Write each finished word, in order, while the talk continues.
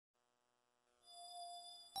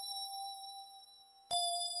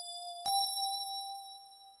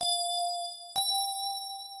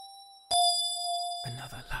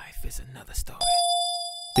Another life is another story.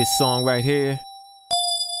 This song right here,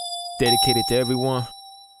 dedicated to everyone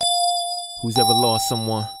who's ever lost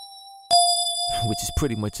someone, which is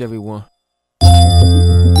pretty much everyone.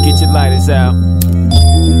 Get your lighters out,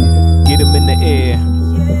 get them in the air.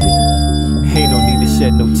 Ain't no need to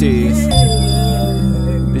shed no tears.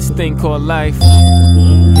 This thing called life is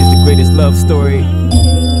the greatest love story,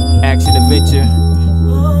 action adventure,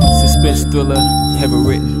 suspense thriller ever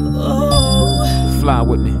written. Fly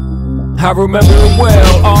with me. I remember it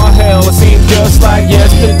well, all hell seemed just like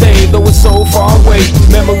yesterday, though it's so far away.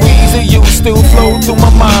 Memories of you still flow through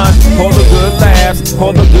my mind. All the good laughs,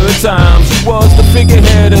 all the good times. You was the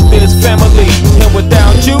figurehead of this family, and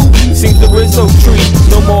without you, seems there is no treat.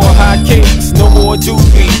 No more hot cakes, no more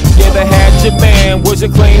doobie. Yeah, they had your man, was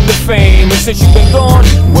your claim to fame, and since you've been gone,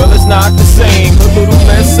 well, it's not the same. A little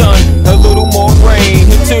less sun, a little more rain.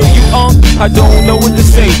 Until you I don't know what to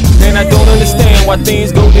say, and I don't understand why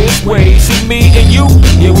things go this way. See, me and you,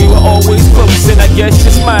 yeah, we were always close, and I guess your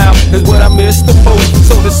smile is what I miss the most.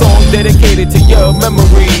 So the song dedicated to your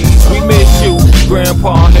memories. We miss you,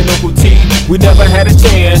 Grandpa and Uncle T. We never had a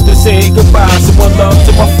chance to say goodbye. So one love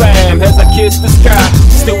to my fam as I kiss the sky.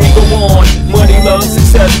 Still we go on, money, love,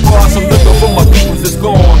 success, bar. Some liquor for my peoples that's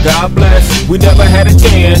gone. God bless. We never had a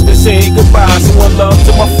chance to say goodbye. So one love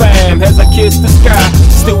to my fam as I kiss the sky.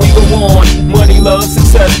 Still we go on, money, love,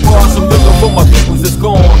 success, bar. Some liquor for my peoples that's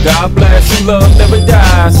gone. God bless. Love never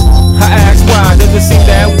dies. I ask why does it seem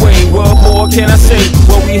that way? What more can I say?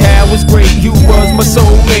 What we had was great. You was my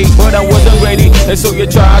soulmate, but I wasn't ready, and so you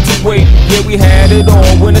tried to wait. Yeah, we had it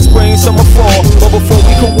all, winter, spring, summer, fall. But before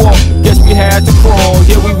we could walk, guess we had to crawl.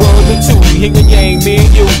 Yeah, we were the two, yin and yang, me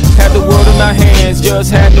and you. Had the world in our hands, just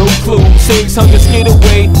had no clue. 600 skid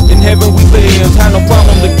away, in heaven we lived. Had no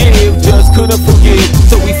problem to give, just couldn't forgive.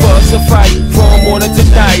 So we fuss and fight from morning to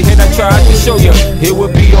night, and I tried to show you it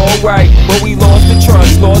would be alright. But we lost the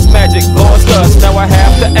trust, lost magic, lost us. Now I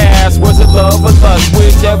have to ask, was it love or lust?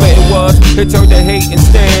 Whichever it was, it turned to hate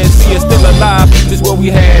instead. See, it's still alive, just what we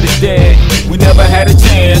had is dead. We never had a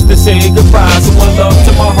chance to say goodbye. So one love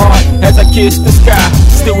to my heart as I kiss the sky.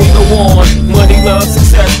 Still we go on, money, love,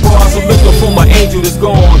 success, bars. I'm looking for my angel that's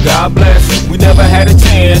gone. God bless. We never had a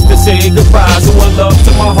chance to say goodbye. So one love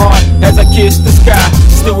to my heart as I kiss the sky.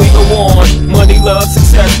 Still we go on, money, love,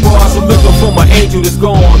 success, bars. I'm looking for my angel that's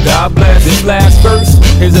gone. God bless. This last verse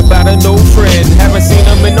is about an old friend. Haven't seen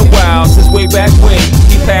him in a while, since way back when.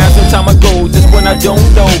 He passed some time ago, just when I don't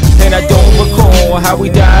know, and I don't recall how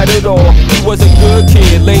he died at all. He was a good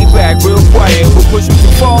kid, laid back, real quiet. But push him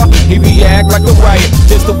too far, he react like a riot.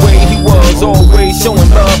 Just the way he was, always showing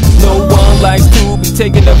love. No one likes to be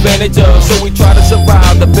taken advantage of, so he tried to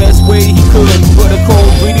survive the best way he could. But a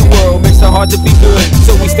cold, greedy world makes it hard to be good,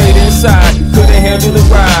 so we stayed inside, couldn't handle the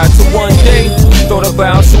ride. So one day, thought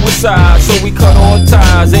about suicide, so we cut all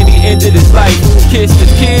ties and he ended his life. Kissed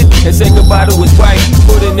his kid and said goodbye to his wife.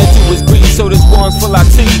 Put it into his grief, so this one's full of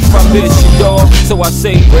teeth. I miss you, dog, so I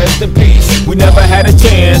say rest in peace. We never had a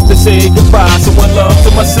chance to say goodbye, so one love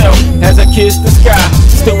to myself as I kiss the sky.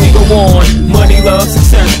 Still we go on, money, love,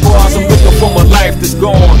 success, bars. I'm looking for my life that's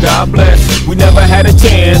gone. God bless. We never had a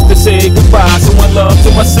chance to say goodbye, so one love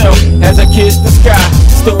to myself as I kiss the sky.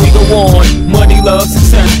 Still we go on, money, love,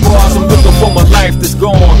 success, bars. I'm looking for my life that's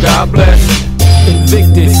gone. God bless.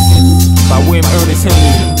 Invictus by William Ernest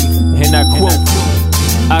Henley, and I quote: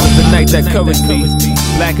 out of the night that covers me,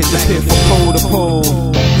 black as the pit from pole to pole,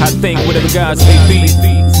 I thank whatever gods may be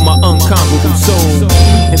for my unconquerable soul.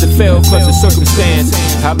 In the fell clutch of circumstance,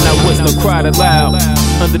 I've not once no cried aloud.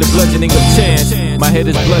 Under the bludgeoning of chance, my head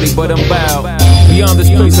is bloody but I'm bowed. Beyond this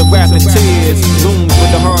place of wrath and tears, looms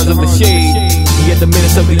with the horrors of the shade. Yet the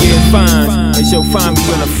minutes of the year finds, and shall find me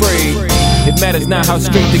unafraid. It matters not how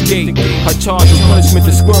straight the gate, her charge is punishment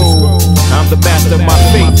to scroll. I'm the master of my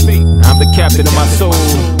fate, I'm the captain of my soul.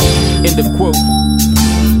 End of quote.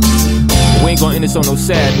 We ain't gonna end this on no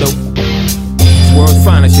sad note. This world's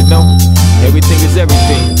finest, you know. Everything is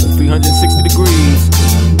everything, 360 degrees.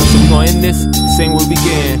 So we gonna end this the same way we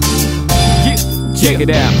began. Check it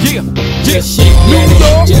out. Just shake, New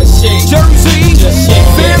York, just shake, Jersey, just shake,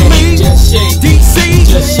 Philly, just shake, DC,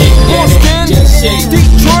 just shake, Boston, just shake,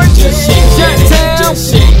 Detroit, just shake, Chi-Town,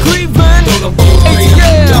 just shake, Cleveland, throw the ball,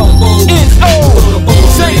 ATL, NO,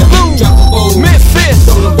 St. Louis.